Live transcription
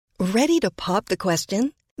Ready to pop the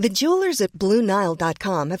question? The jewelers at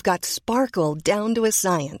BlueNile.com have got sparkle down to a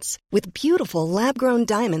science with beautiful lab-grown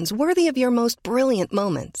diamonds worthy of your most brilliant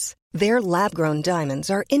moments. Their lab-grown diamonds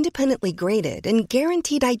are independently graded and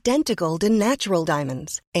guaranteed identical to natural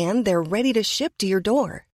diamonds, and they're ready to ship to your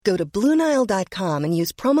door. Go to BlueNile.com and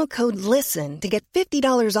use promo code LISTEN to get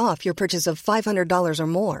 $50 off your purchase of $500 or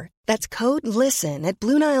more. That's code LISTEN at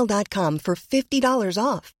BlueNile.com for $50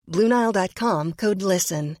 off. BlueNile.com, code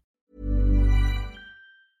LISTEN.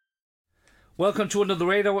 Welcome to Under the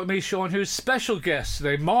Radar with me, Sean Hughes. Special guest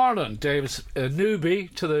today, Marlon Davis, a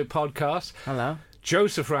newbie to the podcast. Hello.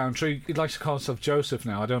 Joseph Rowntree. He likes to call himself Joseph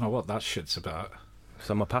now. I don't know what that shit's about.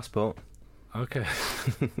 It's on my passport. Okay.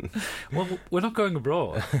 Well, we're not going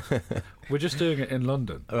abroad. We're just doing it in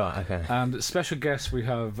London. Right, okay. And special guest, we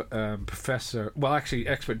have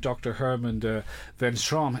expert Dr. Herman de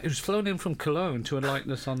Venstrom, who's flown in from Cologne to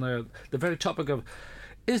enlighten us on the very topic of,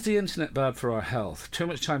 is the internet bad for our health? Too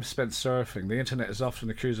much time spent surfing. The internet is often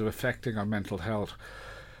accused of affecting our mental health.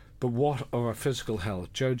 But what of our physical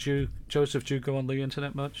health? Joseph, do you go on the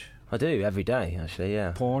internet much? I do, every day, actually,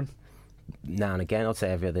 yeah. Porn? Now and again, I'd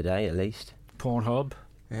say every other day at least. Pornhub?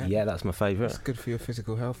 Yeah, that's my favourite. It's good for your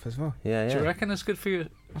physical health as well. Yeah. Do you reckon it's good for you?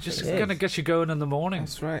 Just going to get you going in the morning.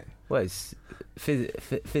 That's right. Well, it's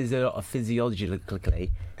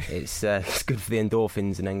physiologically, it's good for the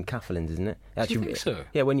endorphins and encaphalins, isn't it? Do you think so?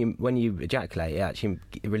 Yeah, when you ejaculate, it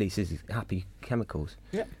releases happy chemicals.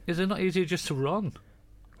 Yeah. Is it not easier just to run?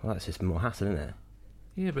 Well, that's just more hassle, isn't it?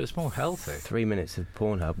 Yeah, but it's more healthy. 3 minutes of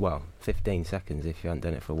Pornhub, well, 15 seconds if you haven't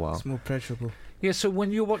done it for a while. It's more pleasurable. Yeah, so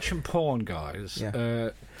when you're watching porn, guys,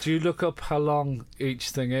 do you look up how long each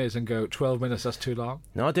thing is and go, 12 minutes, that's too long?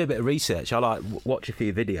 No, I do a bit of research. I watch a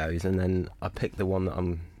few videos and then I pick the one that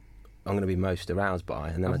I'm going to be most aroused by,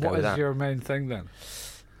 and then I go with that. What is your main thing then?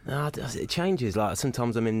 It changes. Like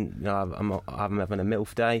sometimes I'm having a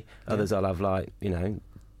MILF day. Others I'll have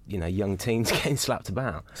young teens getting slapped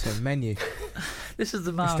about. It's a menu. This is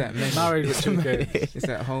the man married with two kids. It's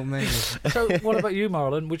that whole menu. So what about you,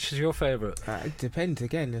 Marlon? Which is your favourite? It depends.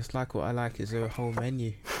 Again, it's like what I like is a whole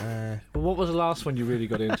menu. But what was the last one you really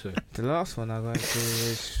got into? The last one I got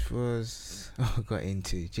into was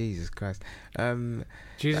Jesus Christ.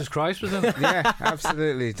 Jesus Christ was in it? Yeah,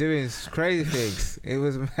 absolutely. Doing crazy things. It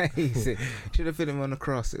was amazing. Should have put him on the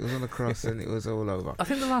cross. It was on the cross and it was all over. I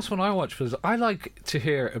think the last one I watched was, I like to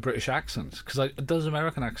hear a British accent, because those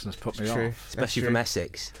American accents put me off. Especially from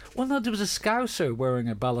Essex. Well, no, there was a Scouser wearing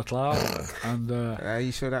a balaclava. And are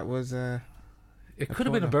you sure that was... it could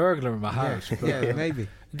have been a burglar in my house. Yeah, but, yeah, maybe.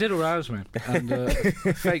 It did arouse me. And a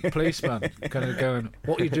fake policeman kind of going,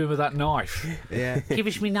 what are you doing with that knife? Yeah. Give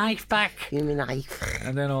us me knife back. Give me knife.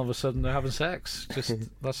 And then all of a sudden they're having sex. Just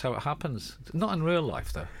that's how it happens. Not in real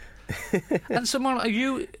life, though. And so,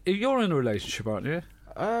 Marlon, you're in a relationship, aren't you?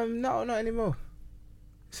 No, not anymore.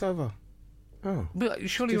 It's over. Oh. But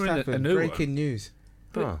surely Just you're in a happened. new Breaking one. news.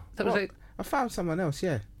 But that was it. I found someone else,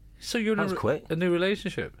 yeah. So you're That was quick. a new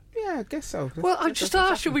relationship? Yeah, I guess so. Well, I just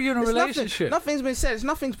asked you, were you in a relationship? Nothing's been said.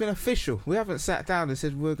 Nothing's been official. We haven't sat down and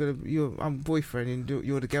said I'm boyfriend and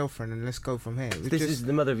you're the girlfriend and let's go from here. This is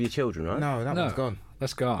the mother of your children, right? No, that one's gone.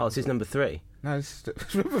 That's gone. Oh, it's his number 3. No, it's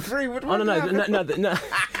number 3. What Oh, no, the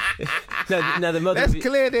mother. Let's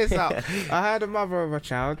clear this up. I had a mother of a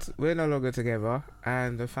child. We're no longer together,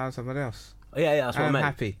 and I found someone else. Yeah, that's what I I'm meant.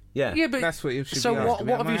 happy. Yeah, but that's what you should so be asking what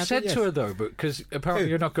me. have you said Yes. to her though? Because apparently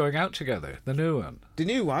you're not going out together. The new one. The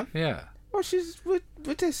new one? Yeah. Well,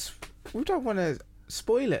 with this. We don't want to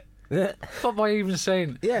spoil it. But by even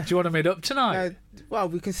saying, Yeah. do you want to meet up tonight? Well,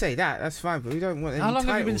 we can say that. That's fine, but we don't want any How long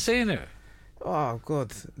have you been titles. seeing her? Oh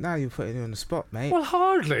God! Now you're putting me on the spot, mate. Well,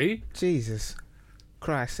 hardly. Jesus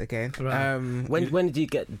Christ again. Right. When did you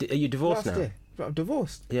get? Are you divorced Last now? year. I'm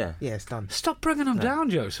divorced. Yeah. Yeah, it's done. Stop bringing them down,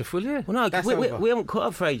 Joseph, will you? Well, no, That's we over. haven't caught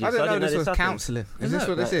up for ages. I so didn't know this was happened. counselling. Is Isn't this it?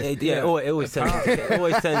 what this is? Yeah, it always turns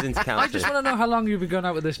into counselling. I just want to know how long you've been going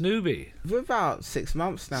out with this newbie. We're about 6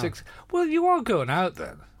 months now. 6. Well, you are going out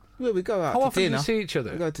then. Well, we go out How to often dinner. do you see each We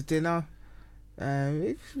other? go to dinner.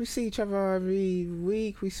 We see each other every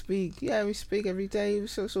week. We speak. Yeah, we speak every day.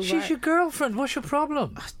 So it's all She's right. your girlfriend. What's your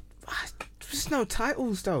problem? There's no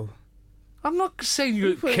titles though. I'm not saying you're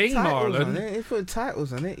You put King titles on Marlon. it. You put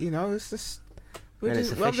titles on it. You know, it's just. And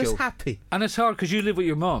it's I'm official. just happy. And it's hard because you live with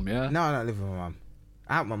your mum, yeah? No, I don't live with my mum.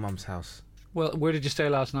 Out my mum's house. Well, where did you stay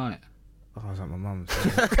last night? Oh, I was at my mum's.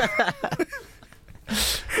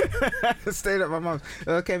 Stayed at my mum's.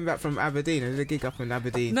 I came back from Aberdeen. I did a gig up in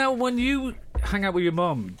Aberdeen. Now, when you hang out with your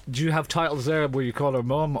mum, do you have titles there where you call her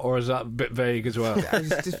mum, or is that a bit vague as well?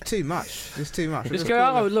 It's just too much. It's too much. Just go,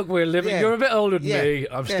 oh, look, we're living. Yeah. You're a bit older than Yeah. me.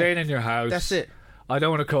 I'm Yeah. staying in your house. That's it. I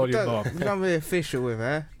don't want to call you Don't, Mum. don't be official with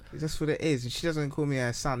her. That's what it is. And she doesn't call me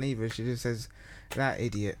her son either. She just says, that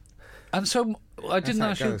idiot. And so I didn't how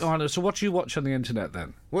it ask you. goes. Arnold, so what do you watch on the internet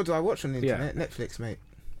then? What do I watch on the Yeah. internet? Netflix, mate.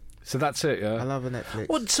 So that's it, yeah. I love a Netflix.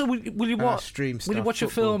 What? So will you And I watch? stream Will you stuff, watch a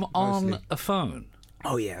football, film on mostly. a phone?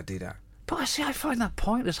 Oh, yeah, I do that. But I see, I find that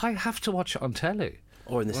pointless. I have to watch it on telly.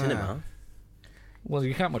 Or in the Wow. cinema. Well,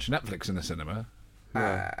 you can't watch Netflix in the cinema.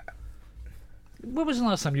 No. When was the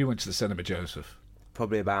last time you went to the cinema, Joseph?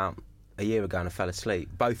 Probably about a year ago, and I fell asleep.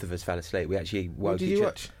 Both of us fell asleep. We actually woke What did each you other.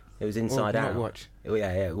 watch? It was Or Inside not Out. watch? Oh,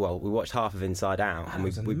 yeah. Well, we watched half of Inside Out, That and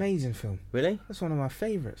was an we amazing film. really. That's one of my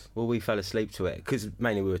favourites. Well, we fell asleep to it because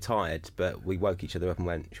mainly we were tired, but we woke each other up and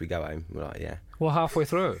went, "Should we go home?" We're like, "Yeah, Well, halfway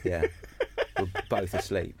through. yeah." We're both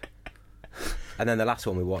asleep. And then the last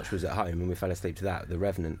one we watched was at home, and we fell asleep to that, The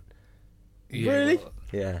Revenant. Yeah, Really? well,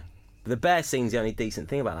 Yeah. The bear scene's the only decent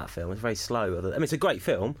thing about that film. It's very slow. I mean, it's a great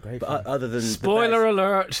film, Great but film. other than Spoiler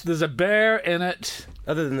alert! There's a bear in it.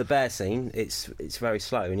 other than the bear scene, it's very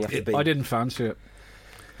slow, and you have to be. I didn't fancy it.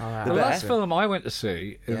 All right, The bear? last film I went to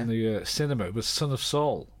see Yeah. in the cinema was Son of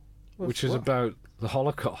Saul, which is what? about the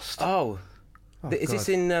Holocaust. Oh, Oh, is this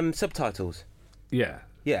God. in subtitles? Yeah.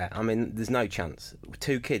 Yeah, I mean, there's no chance.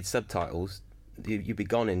 2 kids subtitles, you'd be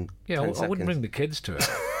gone in. Yeah, 10 I seconds. wouldn't bring the kids to it.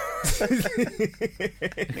 Do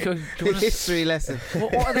you wanna- History lesson.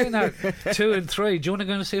 what are they now? 2 and 3. Do you want to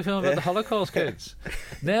go and see a film about the Holocaust, kids?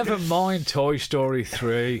 Never mind Toy Story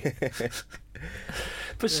 3.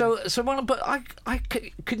 But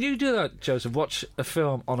can you do that, Joseph? Watch a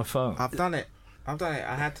film on a phone. I've done it. I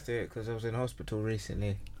had to do it because I was in hospital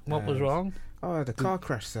recently. What was wrong? Oh, the car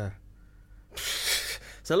crash, sir.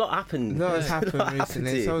 So a lot happened. No, it's A lot happened happened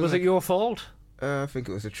recently. to you. So Was it your fault? I think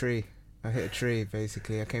it was a tree. I hit a tree,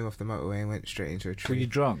 basically. I came off the motorway and went straight into a Were tree. you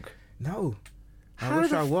drunk? No. How I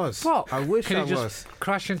wish the I was. fuck? I wish Can I you just was.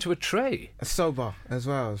 crash into a tree? Sober as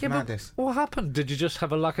well. It's madness. But what happened? Did you just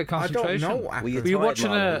have a lack of I don't concentration? know what Were you happened. Were you tired,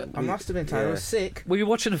 watching Marlon? I must have been tired. I Yeah. was sick. Were you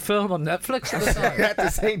watching a film on Netflix at the time? At the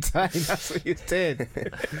same time, that's what you did.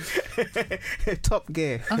 Top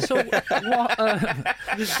Gear. And so,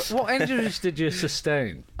 what injuries did you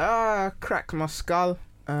sustain? Cracked my skull.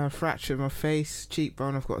 Fractured my face,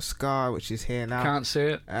 cheekbone. I've got a scar which is here now. Can't see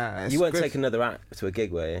it. It's You weren't good. taking another act to a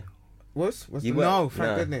gig, were you? Was You no? weren't? Thank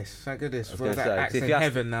No. goodness. Thank goodness. I was Well, gonna that say, 'cause act's if in you asked-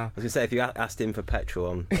 heaven now. I was going to say, if you asked him for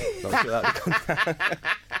petrol, I'm not sure that would come.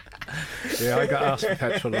 Yeah, I got asked for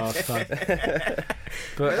petrol last time. But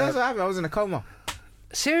But that's what happened. I was in a coma.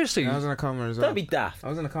 seriously, I was in a coma as well. Don't be daft. I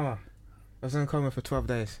was in a coma. I was in a coma for 12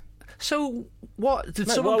 days. so what? Did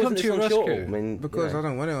Mate, someone why come wasn't to this your on shore? rescue? I mean, Because you I know.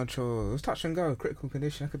 don't want it on shore. It was touch and go, critical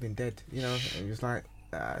condition. I could have been dead. You know, it was like,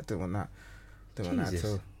 I don't want that. Don't want that at Jesus.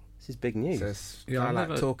 all. This is big news. So it's, Yeah, I I'm like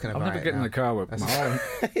never, talking I'm about never it getting in now. the car with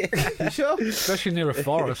Marlon, You sure? especially near a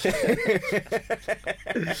forest.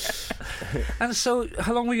 And so,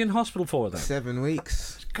 how long were you in hospital for then? 7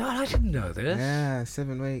 weeks. God, I didn't know this. Yeah,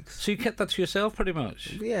 7 weeks. So you kept that to yourself, pretty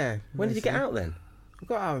much. Yeah. When did you get basically. out then? I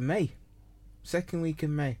got out in May. 2nd week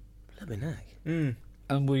in May. Bloody neck.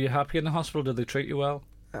 And were you happy in the hospital? Did they treat you well?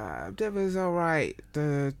 That was alright.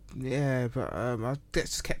 Yeah, but I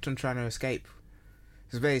just kept on trying to escape.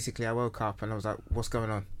 Because basically I woke up and I was like, what's going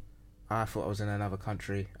on? I thought I was in another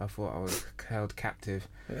country. I thought I was held captive.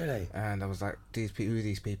 Really? And I was like, who are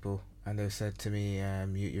these people? And they said to me,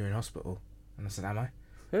 you're in hospital. And I said, am I?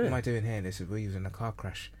 Really? What am I doing here? And they said, well, you was in a car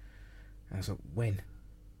crash. And I was like, when? And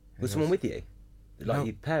Was it someone with you? Like No.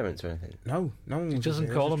 your parents or anything? No, no one He was doesn't with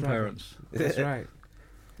me. I call was them just driving. parents. That's right.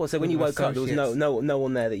 Well, so when With you my woke up, there was associates. no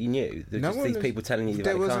one there that you knew. There were No just one these was- people telling you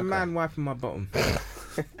There about was the a car man wiping my bottom.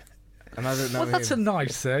 And I don't know Well, that's a him.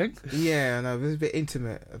 nice thing. Yeah, I know. It was a bit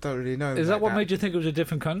intimate. I don't really know him Is that like what made you think it was a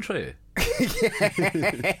different country?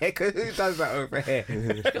 Yeah, because who does that over here?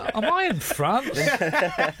 Am I in France?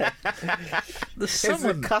 There's It's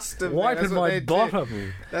someone a custom. man. wiping That's what my they do.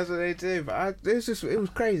 bottom. That's what they do. But it was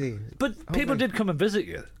crazy. But people did come and visit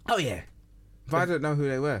you. Oh yeah. But I don't know who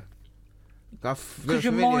they were. Because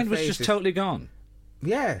your mind was just totally gone.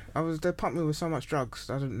 Yeah, they pumped me with so much drugs.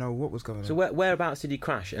 I didn't know what was going on. So whereabouts did you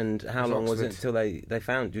crash, and how It was long was it Oxford. until they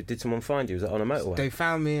found you? Did someone find you? Was it on a motorway? They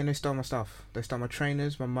found me and they stole my stuff. They stole my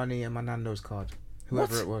trainers, my money, and my Nando's card.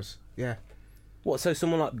 Whoever What? it was. Yeah. What? So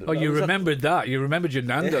someone like? Oh, you was that- remembered that. You remembered your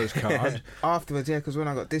Nando's card. Afterwards, yeah, because when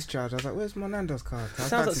I got discharged, I was like, "Where's my Nando's card?" I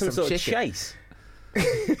Sounds like fancied some sort of chicken. chase.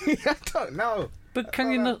 I don't know. But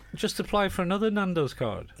can you not just apply for another Nando's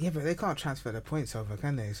card? Yeah, but they can't transfer their points over,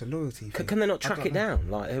 can they? It's a loyalty thing. Can they not I track don't it know. down?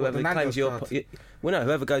 Like whoever the claims Nando's your, card? well, no,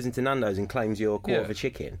 whoever goes into Nando's and claims your quarter Yeah. of a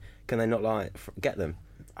chicken, can they not like get them?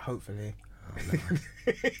 Hopefully.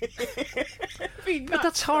 But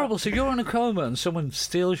that's horrible. So you're in a coma and someone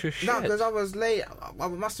steals your shit. No, because I was late. I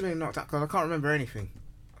must have been knocked out because I can't remember anything.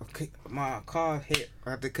 My car hit,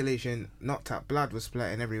 I had the collision, knocked out, blood was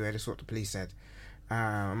splurting everywhere. That's what the police said.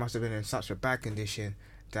 I must have been in such a bad condition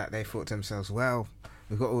that they thought to themselves, well,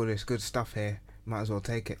 we've got all this good stuff here, might as well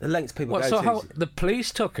take it. The lengths people What, go so to. how the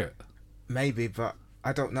police took it? Maybe, but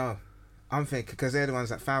I don't know. I'm thinking, because they're the ones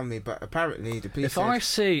that found me, but apparently the police If I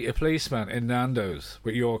see a policeman in Nando's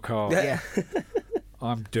with your car, Yeah.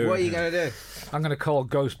 I'm doing What are you it. going to do? I'm going to call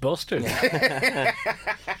Ghostbusters.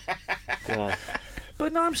 God.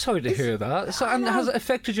 But no, I'm sorry to hear that. So, and has it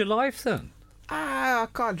affected your life then? I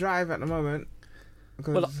can't drive at the moment.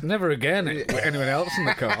 Well, never again with anyone else in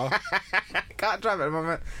the car. I can't drive at the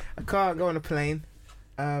moment. I can't go on a plane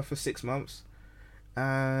for 6 months.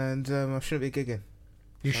 And I shouldn't be gigging.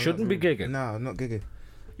 You shouldn't be gigging. No, I'm not gigging.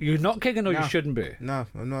 You're not gigging or No. you shouldn't be? No,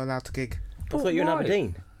 I'm not allowed to gig. I thought you were in Why?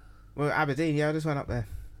 Aberdeen. Well, Aberdeen, yeah, I just went up there.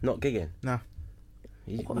 Not gigging. No.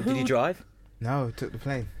 Did you drive? No, I took the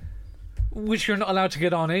plane. Which you're not allowed to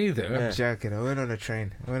get on either. Yeah. I'm joking. I went on a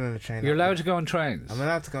train. You're allowed to go on trains. I'm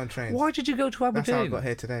allowed to go on trains. Why did you go to That's how I Aberdeen? got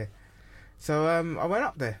here today. So I went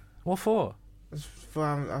up there. What for?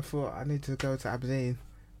 I thought I need to go to Aberdeen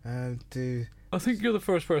and do. I think you're the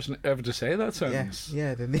first person ever to say that Yeah, sentence.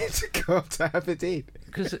 yeah. They need to go up to Aberdeen.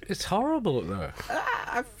 Because it's horrible up there.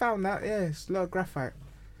 I found that. Yeah, it's a lot of graphite.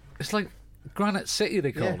 It's like Granite City,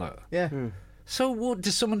 they call Yeah, it. yeah. So what,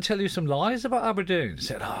 did someone tell you some lies about Aberdeen?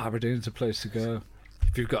 Said, Aberdeen's a place to go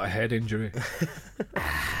if you've got a head injury.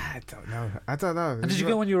 I don't know. And did you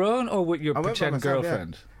go on your own or with your I went by pretend myself, yeah.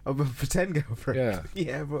 girlfriend? Oh, but pretend girlfriend. Yeah.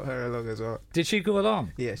 Yeah, I brought her along as well. Did she go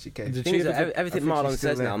along? Yeah, she came. Did Thing is she that ever- everything I think Marlon she's still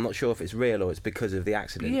says there. now, I'm not sure if it's real or it's because of the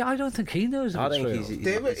accident. Yeah, I don't think he knows if I it's think real.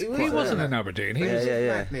 he's He quite- Wasn't in Aberdeen. He Yeah, was. yeah,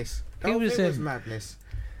 yeah. Madness. He The whole was thing was in- madness.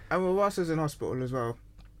 And whilst I was in hospital as well,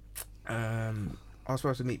 I was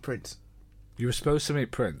supposed to meet Prince. You were supposed to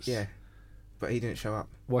meet Prince. Yeah, but he didn't show up.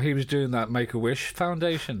 Well, he was doing that Make-A-Wish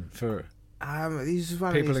Foundation for These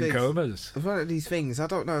one people of in these things. comas. It's one of these things. I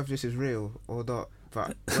don't know if this is real or not.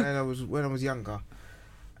 But when I was younger,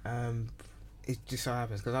 it just so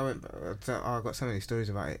happens because I got so many stories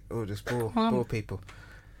about it. All just poor people.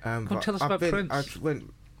 But tell us I've about been- Prince.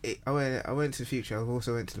 I went to the future. I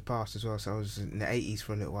also went to the past as well. So I was in the 80s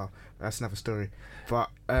for a little while. That's another story. But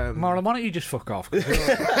Marlon, why don't you just fuck off? 'Cause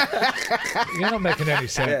you're not making any Yeah,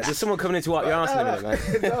 sense. there's someone coming in to wipe your ass in a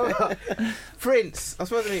minute, mate. Prince. I was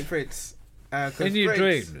supposed to meet Prince. 'Cause In your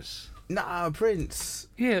Prince- dreams. Nah, Prince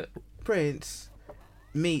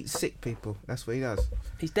meets sick people. That's what he does.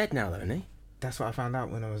 He's dead now, though, isn't he? That's what I found out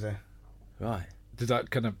when I was there. Right. Did that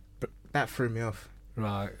kind of... That threw me off.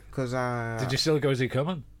 Right. Because Did you still go, is he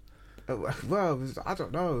coming? well, I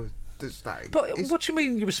don't know. It's like, But what do you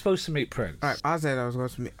mean you were supposed to meet Prince? Right, I said I was going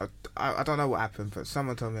to meet. I don't know what happened, but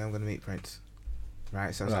someone told me I'm going to meet Prince.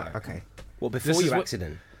 Right, so I was like, Right. okay. Well, before This is your what-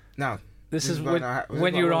 accident. No, This is when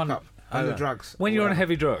when you were on... on the right. drugs. When you were on Whatever.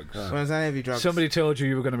 heavy drugs. When I was on heavy drugs. Somebody told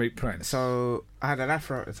you were going to meet Prince. So I had an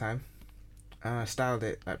afro at the time. And I styled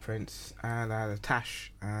it like Prince, and I had a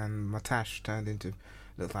tash, and my tash turned into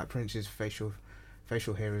looked like Prince's facial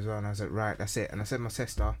hair as well. And I was like, right, that's it. And I said to my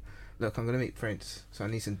sister, look, I'm gonna meet Prince, so I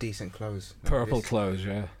need some decent clothes. None of Purple this- clothes,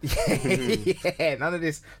 yeah. yeah, none of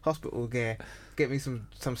this hospital gear. Get me some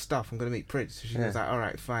stuff. I'm gonna meet Prince. So she was like, all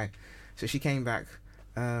right, fine. So she came back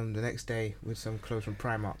the next day with some clothes from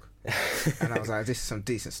Primark, and I was like, this is some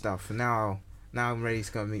decent stuff. And now I'm ready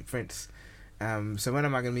to go meet Prince. So when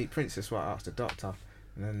am I going to meet Prince? That's what I asked the doctor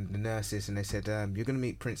and then the nurses, and they said, you're going to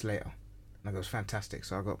meet Prince later. And I goes, fantastic.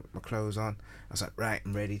 So I got my clothes on. I was like, right,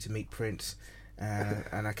 I'm ready to meet Prince.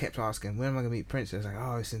 And I kept asking, when am I going to meet Prince? I was like,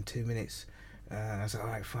 oh, it's in 2 minutes. I was like, all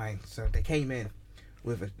right, fine. So they came in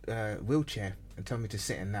with a wheelchair and told me to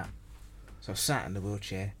sit in that. So I sat in the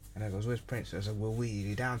wheelchair, and I goes, where's Prince? I was like, we'll wheel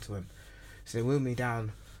you down to him. So they wheeled me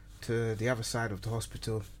down to the other side of the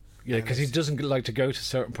hospital. Yeah, because he doesn't like to go to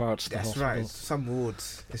certain parts of the That's hospital. right. Some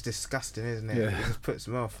wards. It's disgusting, isn't it? Yeah. It just puts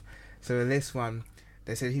them off. So in this one,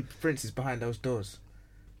 they said Prince is behind those doors.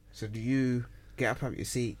 So do you get up out of your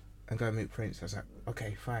seat and go and meet Prince? I was like,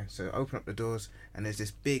 okay, fine. So I open up the doors, and there's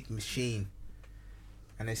this big machine.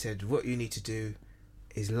 And they said, what you need to do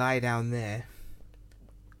is lie down there,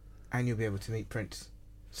 and you'll be able to meet Prince.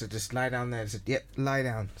 So just lie down there. I said, yep, lie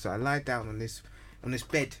down. So I lied down on this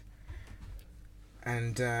bed.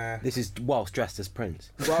 And This is whilst dressed as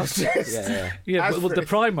Prince. whilst dressed, Yeah. Yeah, As but with the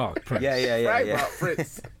Primark Prince. Yeah. right, Mark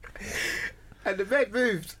Prince. And the bed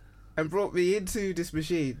moved and brought me into this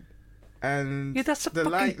machine. And Yeah, that's a the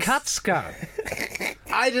fucking lights- CAT scan.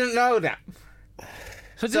 I didn't know that.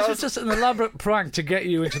 So this was just an elaborate prank to get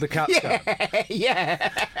you into the cat scan.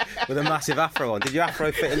 Yeah. With a massive afro on. Did your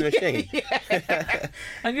afro fit in the machine?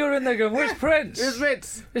 And you're in there going, where's Prince? It was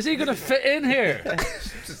Prince. Is he going to fit in here?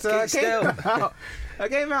 So I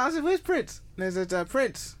came out. I said, "Where's Prince?" And they said,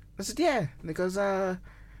 "Prince." I said, "Yeah." And he goes,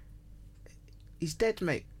 "He's dead,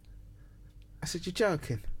 mate." I said, "You're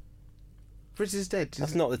joking? Prince is dead."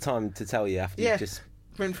 That's not the time to tell you after Yeah. you've just...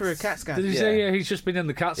 Been through a CAT scan. Did you say he's just been in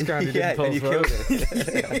the cat scan? He Yeah, didn't pull and you through? killed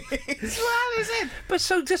him. That's what I said. But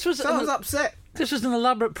so this was So I was upset. this was an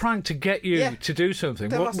elaborate prank to get you Yeah. to do something.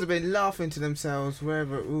 They What- must have been laughing to themselves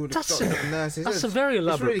wherever all the That's doctors and nurses. that's a It's- very it's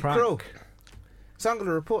elaborate really prank. cruel. So I'm going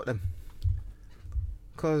to report them.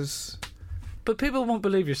 Because But people won't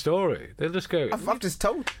believe your story. They'll just go. I've just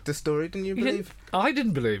told the story. Didn't you "You didn't- believe? I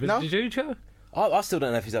didn't believe it. No. Did you, Joe? I still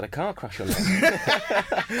don't know if he's had a car crash or not.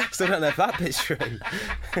 Still don't know if that bit's true.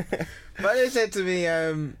 But they said to me,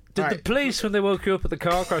 Did right, the police, when they woke you up at the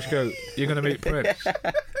car crash, go, "You're going to meet Prince"?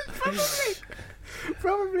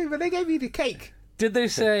 probably, but they gave me the cake. Did they They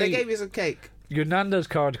say gave me some cake. your Nando's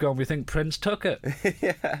card's gone? We think Prince took it.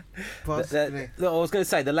 Possibly. Look, I was going to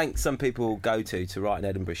say the length some people go to write an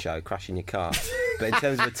Edinburgh show, crashing your car. But in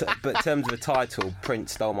terms of a title,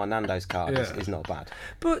 Prince stole my Nando's card is not bad.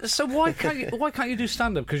 But so why can't you do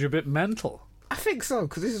stand up? Because you're a bit mental. I think so,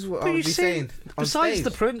 because this is what But I would you be seem, saying. On besides stage.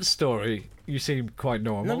 the Prince story, you seem quite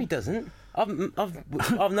normal. No, he doesn't. I've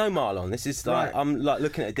known Marlon. This is like Right. I'm like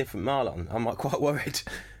looking at a different Marlon. I'm like quite worried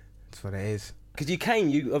That's what it is. because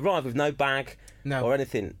you arrived with no bag No. or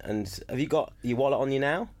anything. And have you got your wallet on you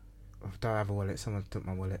now? I don't have a wallet. Someone took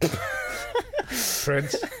my wallet.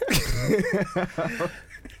 Prince.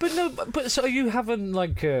 But no, but so are you having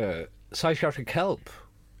like psychiatric help?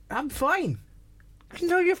 I'm fine.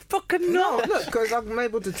 No, you're fucking No, not. look, because I'm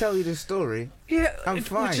able to tell you the story. Yeah, I'm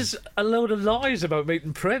fine. Which is a load of lies about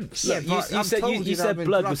meeting Prince. Yeah, Look, but you I'm said told you that I've said been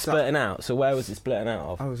blood was drugged up. splitting out. So where was it splitting out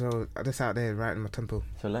of? I was just out there, right in my temple.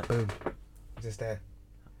 So Boom. Just there.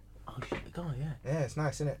 Oh shit, the guy, yeah. Yeah, it's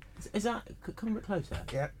nice, isn't it? Is that come a bit closer?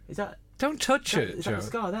 Yeah. Is that Don't touch it, is Joe. that the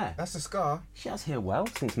scar there? That's the scar. She has hair well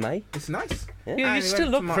since May. It's nice. Yeah. Yeah, And you it still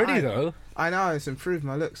went look to my pretty eye. though. I know, it's improved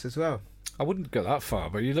my looks as well. I wouldn't go that far,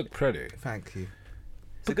 but you look pretty. Thank you.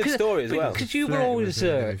 It's a good story as well. Because you were Flirting with always. me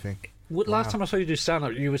and everything. Last Wow. time I saw you do stand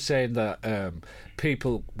up, you were saying that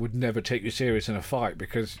people would never take you serious in a fight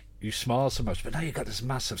because you smile so much. But now you've got this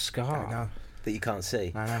massive scar. I know. That you can't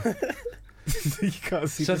see. I know. You can't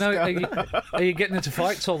see So the now scar. are you getting into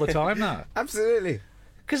fights all the time now? Absolutely.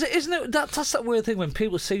 Because isn't it that's that weird thing when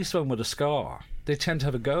people see someone with a scar, they tend to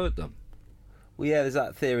have a go at them. Well, yeah, there's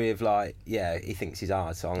that theory of like, yeah, he thinks he's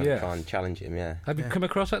hard, so I'm going to Yeah. try and challenge him. Yeah, Have you come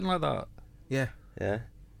across anything like that? Yeah. yeah.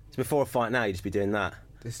 So before a fight now, you just be doing that,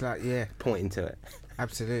 It's like, yeah, pointing to it.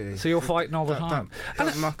 absolutely. So you're fighting all the Don't- time.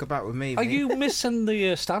 Don't muck about with me. Are mate. you missing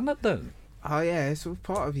the stand up then? Oh yeah, it's all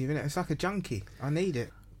part of you, isn't it? It's like a junkie. I need it.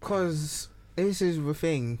 Because this is the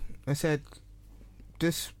thing. I said,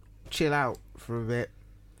 just chill out for a bit,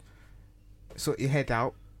 sort your head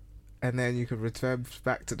out, and then you can return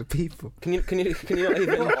back to the people. Can you not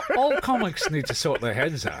even? Well, all comics need to sort their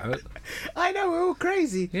heads out. I know we're all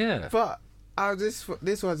crazy, Yeah. but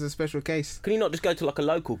this one's a special case. Can you not just go to like a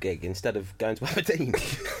local gig instead of going to Aberdeen?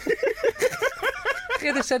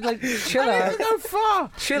 Yeah, they said, like, chill I out. don't go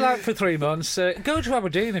far. Chill out for 3 months. Go to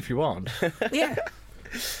Aberdeen if you want. Yeah.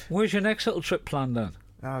 Where's your next little trip planned then?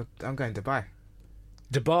 Oh, I'm going to Dubai.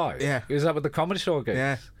 Dubai? Yeah. Is that with the Comedy Store gig?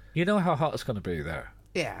 Yeah. You know how hot it's going to be there?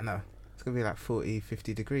 Yeah, I know. It's gonna be like 40,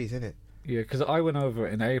 50 degrees, isn't it? Yeah, because I went over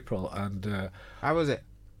in April and How was it?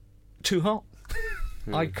 too hot.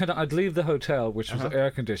 I'd leave the hotel, which was Uh-huh.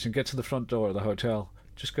 air conditioned, get to the front door of the hotel,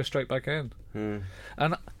 just go straight back in.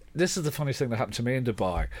 And this is the funniest thing that happened to me in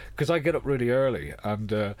Dubai, because I get up really early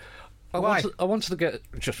and I Why? wanted to get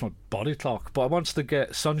just my body clock, but I wanted to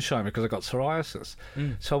get sunshine because I got psoriasis.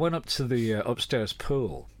 So I went up to the upstairs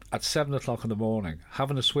pool at 7 o'clock in the morning,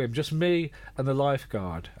 having a swim, just me and the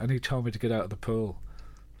lifeguard, and he told me to get out of the pool.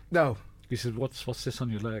 No. He said, "What's this on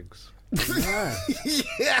your legs?" That's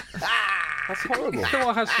horrible. I thought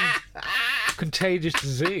I had some contagious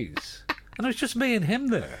disease, and it was just me and him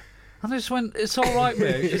there. And I just went, "It's all right,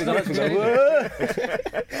 mate. It's not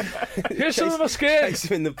Here's some of my skin." Chase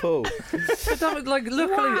him in the pool. But that, like,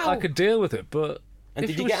 luckily, I could deal with it. But And if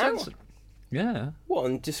did you was get out? Yeah. What?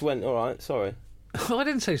 And just went, all right, sorry. I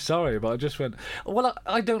didn't say sorry, but I just went, well,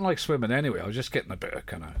 I don't like swimming anyway. I was just getting a bit of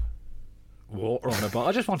kind of water on it, but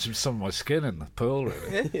I just wanted some of my skin in the pool,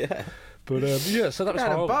 really. Yeah. But yeah, so that was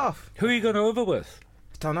Had a horrible. bath. Who are you going over with?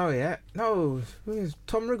 Don't know yet. No,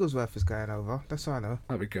 Tom Wrigglesworth is going over. That's all I know.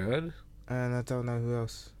 That'd be good. And I don't know who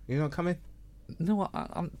else. You not coming? No,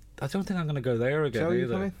 I don't think I'm going to go there again Joe, you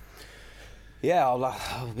either. coming? Yeah,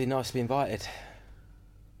 it'll be nice to be invited.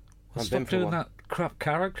 Well, I've been stop for a doing while. that crap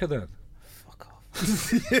character then. Fuck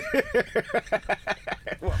off.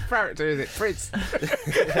 What character is it? Prince.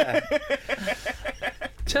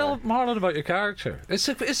 Tell Marlon about your character. It's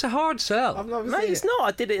a hard sell. I've never No, seen it's it. not.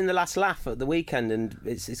 I did it in the last laugh at the weekend, and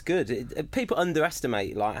it's good. People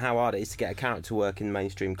underestimate like how hard it is to get a character to work in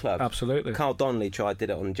mainstream clubs. Absolutely. Carl Donnelly did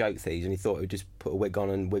it on Joke Thieves, and he thought he would just put a wig on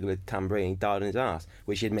and wiggle a tambourine. He died on his ass,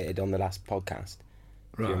 which he admitted on the last podcast.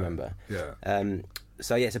 If you remember. Yeah.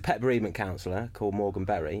 So yeah, it's a pet bereavement counsellor called Morgan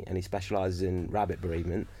Berry, and he specialises in rabbit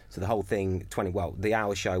bereavement. So the whole thing, the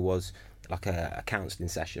hour show was like a counselling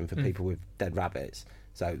session for people with dead rabbits.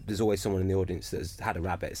 So there's always someone in the audience that's had a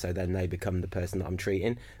rabbit, so then they become the person that I'm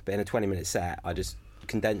treating. But in a 20-minute set, I just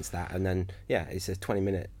condense that, and then it's a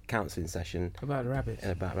 20-minute counselling session About the rabbits.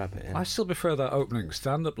 about rabbit. Yeah, I still prefer that opening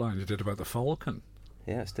stand-up line you did about the falcon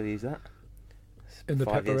I still use that. in the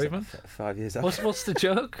pet bereavement. 5 years off. What's the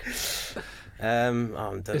joke?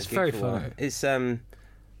 It's very funny. It's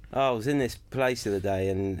I was in this place the other day,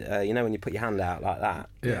 and you know when you put your hand out like that,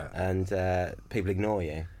 Yeah. and people ignore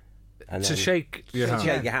you, and To then shake your hand.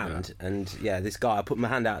 shake your hand, and this guy, I put my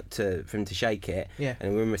hand out for him to shake it, Yeah.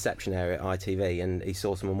 and we were in reception area at ITV, and he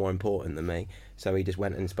saw someone more important than me, so he just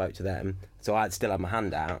went and spoke to them. So I still had my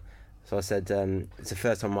hand out, so I said, it's the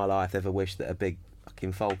first time in my life I've ever wished that a big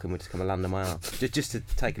fucking falcon would just come and land on my arm, just to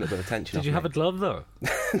take a little bit of attention. Did you have a glove though?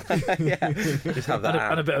 yeah, just have that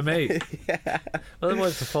And a out. bit of meat.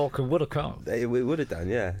 Otherwise, the falcon would have come. We would have done,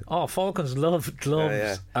 yeah. Oh, falcons love gloves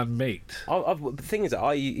Yeah. and meat. The thing is that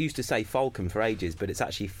I used to say falcon for ages, but it's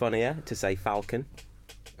actually funnier to say falcon,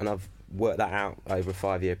 and I've worked that out over a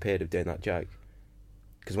 5-year period of doing that joke.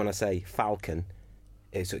 Because when I say falcon,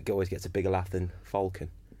 it always gets a bigger laugh than falcon.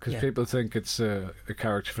 Because Yeah. people think it's a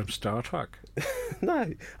character from Star Trek.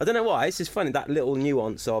 No, I don't know why. It's just funny, that little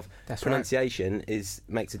nuance of That's pronunciation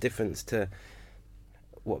makes a difference to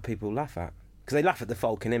what people laugh at. Because they laugh at the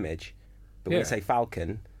falcon image, but when Yeah. they say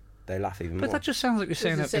falcon, they laugh even But more. that just sounds like you're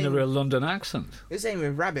saying the it in a same- real London accent. It's the same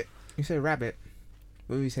with rabbit. You say rabbit.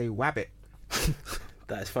 When we say wabbit,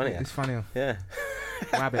 That is funnier. it's funnier. Yeah.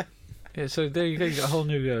 Wabbit. Yeah, so there you go. You got a whole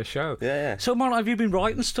new show. Yeah. So, Marlon, have you been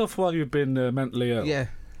writing stuff while you've been mentally ill? Yeah.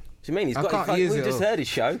 What do you mean? He's I got. can't use we it just all. heard his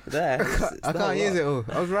show there. I can't use it all.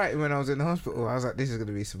 I was writing when I was in the hospital. I was like, this is going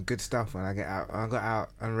to be some good stuff when I get out. I got out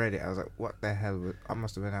and read it. I was like, what the hell? I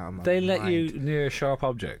must have been out of my They let mind. you near sharp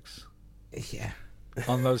objects Yeah.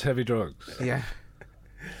 on those heavy drugs. Yeah.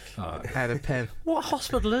 Oh. I had a pen. What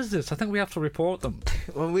hospital is this? I think we have to report them.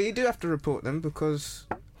 Well, we do have to report them because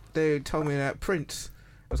they told me that Prince.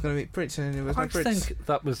 I was going to meet Prince and it was I no Prince. think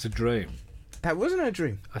that was the dream. That wasn't a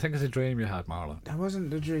dream. I think it's a dream you had, Marlon. That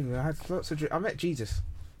wasn't the dream. I had lots of dreams. I met Jesus.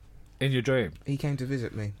 In your dream. He came to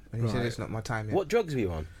visit me and he said Right. it's not my time yet. What drugs were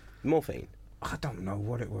you on? Morphine. I don't know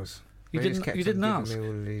what it was. You They just didn't- kept you didn't on ask? giving me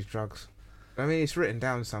all of these drugs. I mean, it's written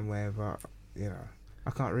down somewhere, but you know,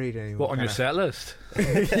 I can't read anymore. What, on your set list?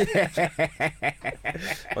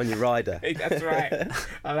 On your rider. That's right.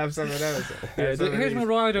 I'll have some of those. Yeah, here's my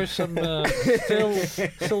rider, some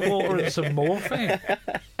still water and some morphine.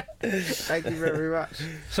 Thank you very much.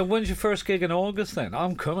 So when's your first gig in August then?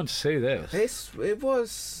 I'm coming to see this. It's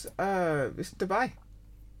Dubai.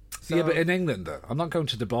 So, Yeah, but in England though. I'm not going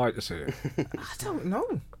to Dubai to see it. I don't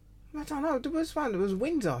know. It was fun. It was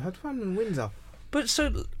Windsor. I had fun in Windsor. But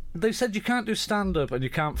so they said you can't do stand-up and you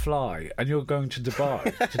can't fly and you're going to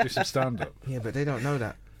Dubai to do some stand-up. Yeah, but they don't know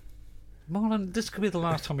that. Marlon, this could be the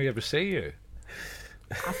last time we ever see you.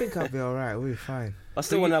 I think I'll be all right. We'll be fine. I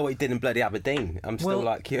still want to know what he did in bloody Aberdeen. I'm still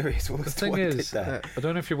Well, curious. What The was thing what he did is, there? I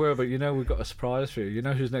don't know if you're aware, but you know we've got a surprise for you. You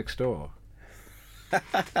know who's next door?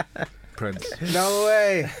 Prince. No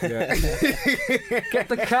way. Yeah. Get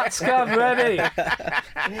the CAT scan ready.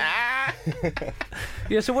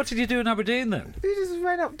 Yeah, so what did you do in Aberdeen then? We just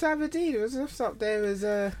went up to Aberdeen. It was just up there. It was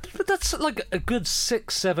But that's like a good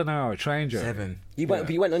 6-7 hour train journey. You went,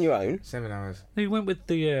 but you went on your own. 7 hours. You went with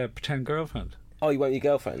the pretend girlfriend. Oh, you went with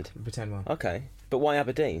your girlfriend. Pretend one. Okay, but why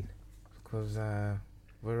Aberdeen? Because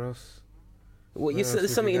where else? Well, Where else would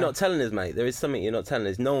there's something you you're go? not telling us, mate. There is something you're not telling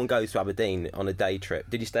us. No one goes to Aberdeen on a day trip.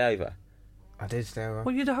 Did you stay over? I did stay over.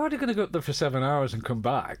 Well, you're hardly going to go up there for 7 hours and come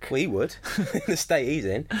back. We would. In the state he's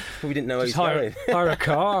in. We didn't know where Just he's hire, going. hire a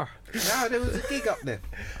car. No, there was a gig up there.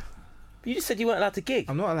 You just said you weren't allowed to gig.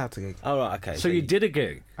 I'm not allowed to gig. Oh, right, okay. So you did a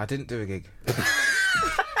gig. I didn't do a gig.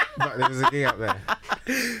 But there was a gig up there.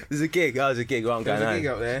 There's a gig. Oh, there's a gig. Well, I'm There going was a home.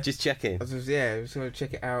 gig up there. Just checking. I was just, I was going to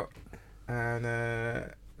check it out. And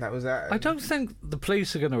that was that. I don't think the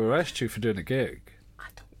police are going to arrest you for doing a gig. I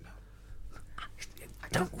don't know. I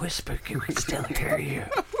Don't whisper, we can still hear you.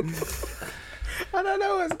 I don't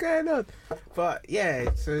know what's going on. But yeah,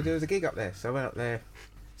 so there was a gig up there. So I went up there,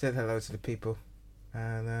 said hello to the people.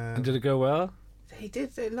 And did it go well? They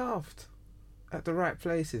did, they laughed at the right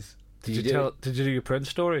places. Did you do your Prince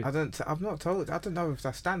story? I've not told. I don't know if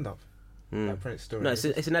that's stand up. That Prince story. No, it's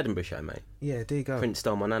an Edinburgh show, mate. Yeah, there you go. Prince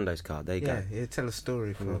stole my Nando's card. There you go. Yeah, tell a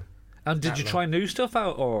story for. And did you try new stuff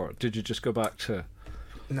out, or did you just go back to?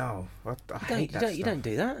 No, I hate that stuff. You don't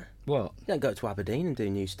do that. Well, You don't go to Aberdeen and do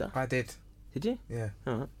new stuff. I did. Did you? Yeah,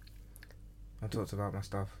 All right. I talked about my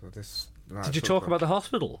stuff. did you talk about the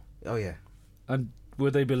hospital? Oh yeah, And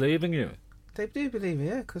were they believing you? they do believe me.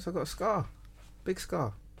 Yeah, because I got a scar, big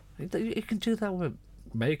scar. You can do that with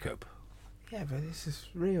makeup. Yeah, but this is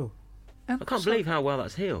real. And I can't believe how well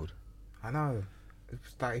that's healed. I know.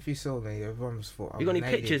 It's like if you saw me, everyone was thought. You got any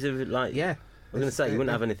pictures of it? Like, Yeah. I was going to say you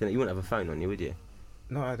wouldn't have anything. You wouldn't have a phone on you, would you?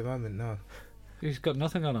 Not at the moment, no. He's got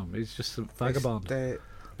nothing on him. He's just a vagabond. They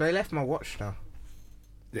left my watch though.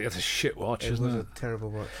 It's a shit watch, It isn't was it? a terrible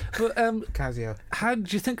watch. But Casio. how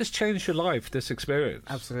do you think it's changed your life? This experience?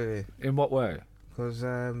 Absolutely. In what way? Because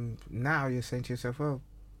now you're saying to yourself, well,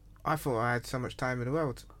 I thought I had so much time in the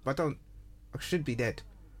world, but I should be dead.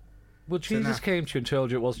 Well, So Jesus now- came to you and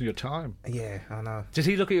told you it wasn't your time. Yeah, I know. Did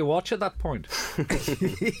he look at your watch at that point?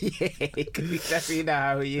 Yeah, because you know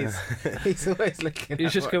how he is. He's always looking He's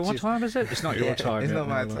at just going, what watches. time is it? It's not your Yeah, time. it's yet, not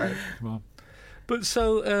my no, time. Come on. But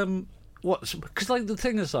so, because like the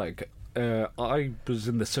thing is like, I was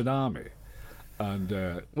in the tsunami,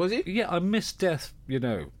 and Was he? yeah, I missed death,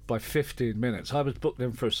 by 15 minutes. I was booked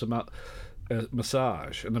in for some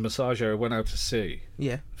massage, and the massage area went out to sea.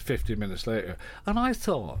 Yeah. 15 minutes later, and I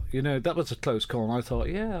thought, that was a close call. And I thought,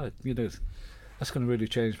 yeah, that's going to really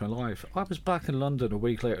change my life. I was back in London a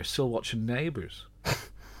week later, still watching Neighbours.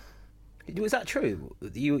 Was that true?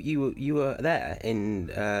 You were there in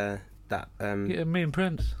that. Yeah, me and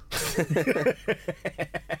Prince.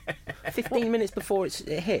 15 minutes before it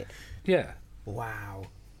hit. Yeah, Wow.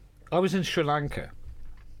 I was in Sri Lanka.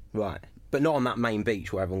 Right, but not on that main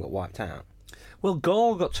beach where everyone got wiped out. Well,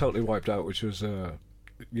 Gaul got totally wiped out, which was, a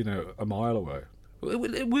mile away.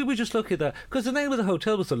 We were just lucky there because the name of the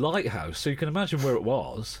hotel was the Lighthouse, so you can imagine where it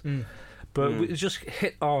was. But it just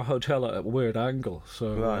hit our hotel at a weird angle,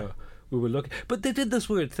 so Right. we were lucky. But they did this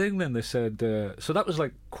weird thing. Then they said, so that was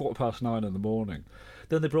like 9:15 in the morning.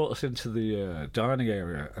 Then they brought us into the dining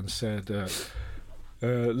area and said,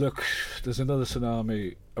 look, there's another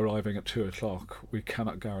tsunami arriving at 2:00. We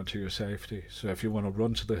cannot guarantee your safety. So if you want to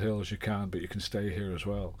run to the hills, you can, but you can stay here as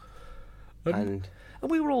well. And And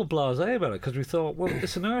we were all blasé about it because we thought, well,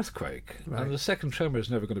 it's an earthquake, Right. and the second tremor is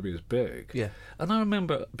never going to be as big. Yeah. And I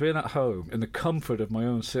remember being at home in the comfort of my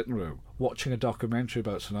own sitting room, watching a documentary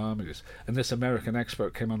about tsunamis, and this American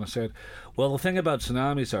expert came on and said, well, the thing about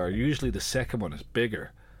tsunamis are usually the second one is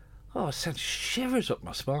bigger. Oh, it sent shivers up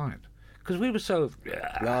my spine. Because we were so...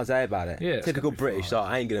 blasé about it. Yeah, it's Typical gonna be British. fine.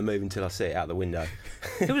 Like, I ain't gonna move until I see it out the window.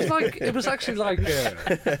 It was actually like...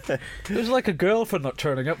 it was like a girlfriend not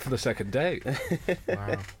turning up for the second date.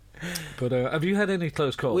 Wow. But have you had any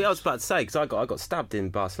close calls? Well, I was about to say because I got stabbed in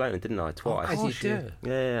Barcelona, didn't I? Twice. As you gosh, yeah. should.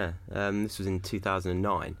 Yeah. This was in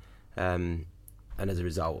 2009, and as a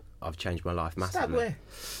result, I've changed my life massively. Stab where?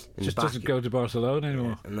 In Just the back. doesn't go to Barcelona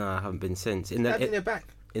anymore. No, I haven't been since. Stabbed in the back.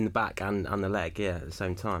 In the back and the leg, yeah, at the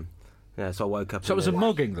same time. Yeah, so I woke up. So it was a in the-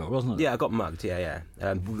 mugging, though, wasn't it? Yeah, I got mugged. Yeah.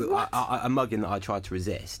 A mugging that I tried to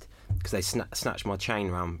resist because they snatched my chain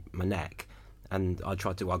around my neck, and I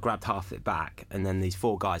grabbed half of it back, and then these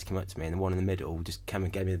four guys came up to me, and the one in the middle just came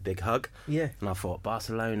and gave me a big hug. Yeah. And I thought,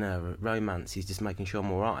 Barcelona, romance, he's just making sure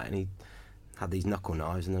I'm all right. And he had these knuckle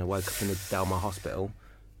knives, and then I woke up in the Delmar hospital.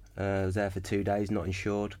 I was there for 2 days, not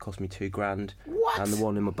insured, cost me $2,000. What? And the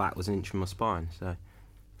one in my back was an inch from my spine, so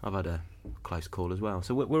I've had a close call as well.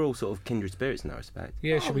 So we're all sort of kindred spirits in that respect.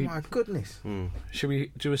 Yeah, Oh my goodness. should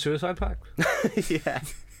we do a suicide pact? Yeah.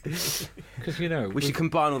 Because, We should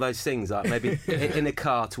combine all those things, like maybe in a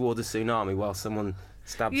car toward the tsunami while someone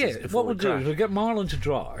stabs us Yeah, before what we'll we do crash. is we'll get Marlon to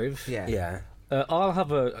drive. Yeah. Yeah. I'll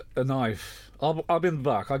have a knife. I'll be in the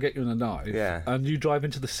back. I'll get you in a knife. Yeah. And you drive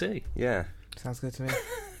into the sea. Yeah. Sounds good to me.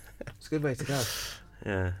 It's a good way to go.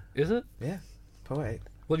 Yeah. Is it? Yeah. Poetic.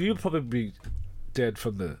 Well, you'll probably be dead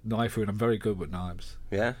from the knife wound. I'm very good with knives.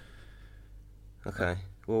 Yeah? Okay.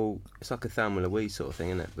 Well, it's like a Thelma and Louise sort of thing,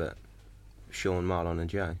 isn't it? But Sean, Marlon and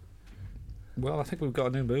Joe. Well, I think we've got a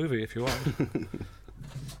new movie if you want.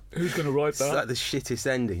 Who's going to write It's that? like the shittest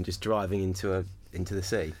ending, just driving into the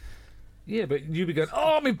sea. Yeah, but you'd be going,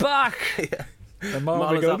 oh, me back! Yeah. And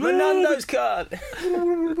Marlon Marlon's goes, like, Nando's cut.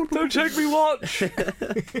 don't take me watch.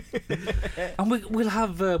 And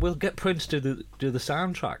we'll get Prince to do the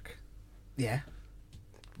soundtrack. Yeah.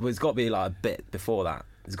 Well, it's got to be like a bit before that.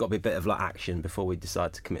 There's got to be a bit of like action before we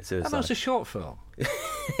decide to commit suicide. And that's a short film.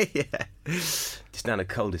 Yeah, just down a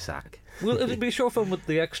cul-de-sac. Well, it'll be a short film with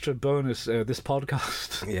the extra bonus, this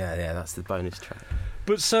podcast. Yeah, that's the bonus track.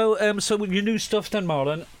 But so with your new stuff then,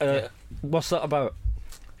 Marlon, what's that about?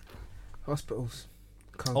 Hospitals.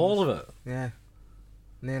 All of it? Yeah.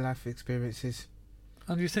 Near-life experiences.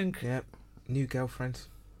 And you think... Yep. New girlfriend.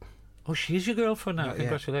 Oh, she's your girlfriend now. Not yet.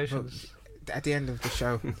 Congratulations. Well, at the end of the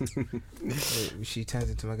show, she turns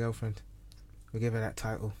into my girlfriend. We give her that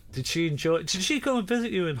title. Did she enjoy... Did she come and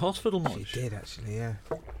visit you in hospital much? She did, actually, yeah.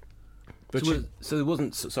 But So there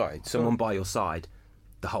wasn't, someone by your side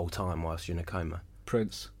the whole time whilst you're in a coma?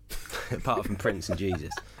 Prince. Apart from Prince and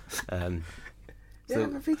Jesus. Yeah,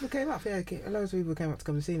 people came up. Yeah, loads of people came up to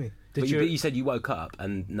come and see me. But you said you woke up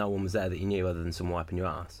and no one was there that you knew other than someone wiping your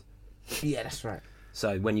ass. Yeah, that's right.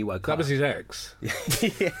 So when you woke up... That was his ex.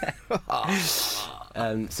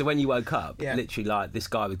 So when you woke up, Yeah. literally like this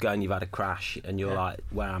guy was going, you've had a crash, and you're Yeah. like,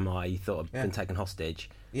 where am I? You thought I'd been taken hostage.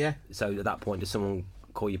 Yeah, So at that point, does someone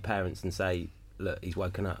call your parents and say, look, he's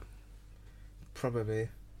woken up? probably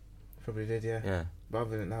did. Yeah. Yeah. But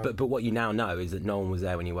other than that, But what you now know is that no one was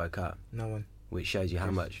there when you woke up, no one. which shows you how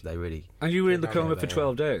much they really... And you were in the Yeah, coma yeah, for yeah.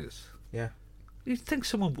 12 days. Yeah. You'd think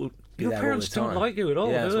someone would... be Your there all parents the don't time. like you at all,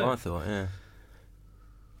 Yeah, do that's they? what I thought, yeah.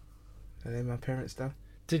 Are they my parents though?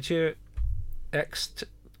 Did your ex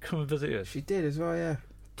come and visit you? She did as well. Yeah.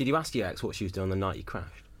 Did you ask your ex what she was doing the night you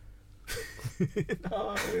crashed?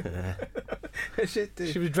 No. She did.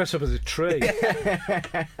 She was dressed up as a tree.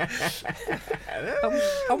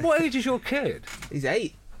 And what age is your kid? He's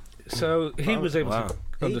 8. So he was able wow.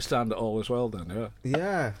 to understand it all as well then,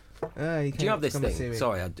 yeah. Yeah. He Do you have this come and see thing? me.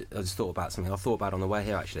 Sorry, I just thought about something. I thought about it on the way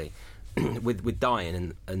here, actually. with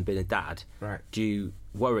dying and being a dad, Right. do you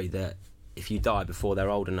worry that if you die before they're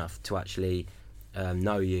old enough to actually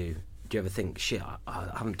know you, do you ever think, shit, I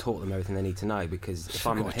haven't taught them everything they need to know, because if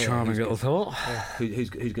I'm not here, Charming little thought. who's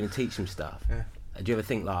going to teach them stuff? Yeah. Do you ever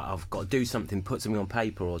think, like, I've got to do something, put something on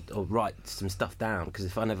paper, or write some stuff down, because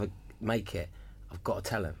if I never make it, I've got to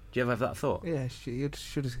tell them? Do you ever have that thought? Yeah. You'll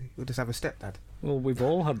just have a stepdad. Well, we've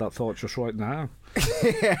all had that thought just right now.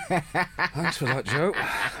 Thanks for that joke.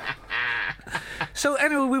 So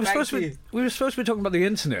anyway, we were Thank supposed you. to be talking about the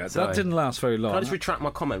internet. Sorry. That didn't last very long. Can I just retract my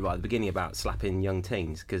comment right at the beginning about slapping young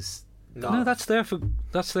teens? Because No, that's there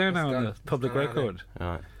now in done. the public It's gone out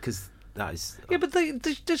record. because that is Yeah, but they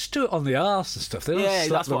just do it on the arse and stuff. They don't yeah,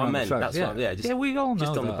 slap that's them what I on the meant. face. That's what just, yeah, we all know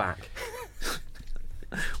just on that. the back.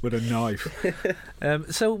 With a knife.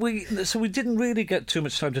 So we didn't really get too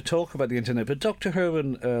much time to talk about the internet. But Dr.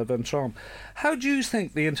 Herman van Trom, how do you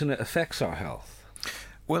think the internet affects our health?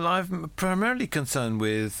 Well, I'm primarily concerned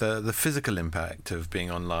with the physical impact of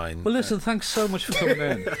being online. Well, listen, thanks so much for coming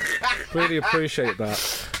in. Really appreciate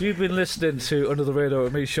that. You've been listening to Under the Radar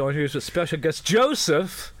with me, Sean Hughes, with special guest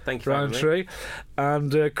Joseph Thank you for having me. Roundtree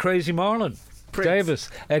and Crazy Marlon Davis.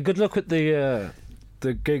 Good luck with the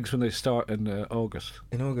gigs when they start in August.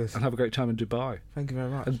 In August. And have a great time in Dubai. Thank you very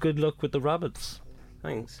much. And good luck with the rabbits.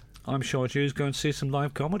 Thanks. I'm Sean Hughes. Go and see some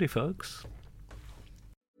live comedy, folks.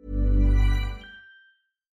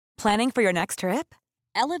 Planning for your next trip?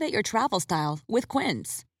 Elevate your travel style with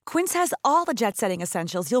Quince. Quince has all the jet-setting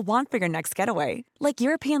essentials you'll want for your next getaway, like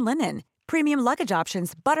European linen, premium luggage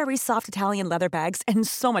options, buttery soft Italian leather bags, and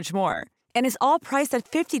so much more. And is all priced at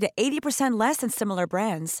 50 to 80% less than similar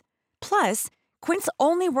brands. Plus, Quince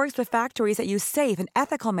only works with factories that use safe and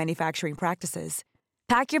ethical manufacturing practices.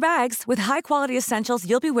 Pack your bags with high-quality essentials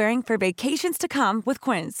you'll be wearing for vacations to come with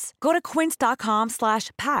Quince. Go to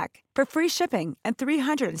quince.com/pack for free shipping and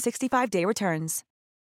 365-day returns.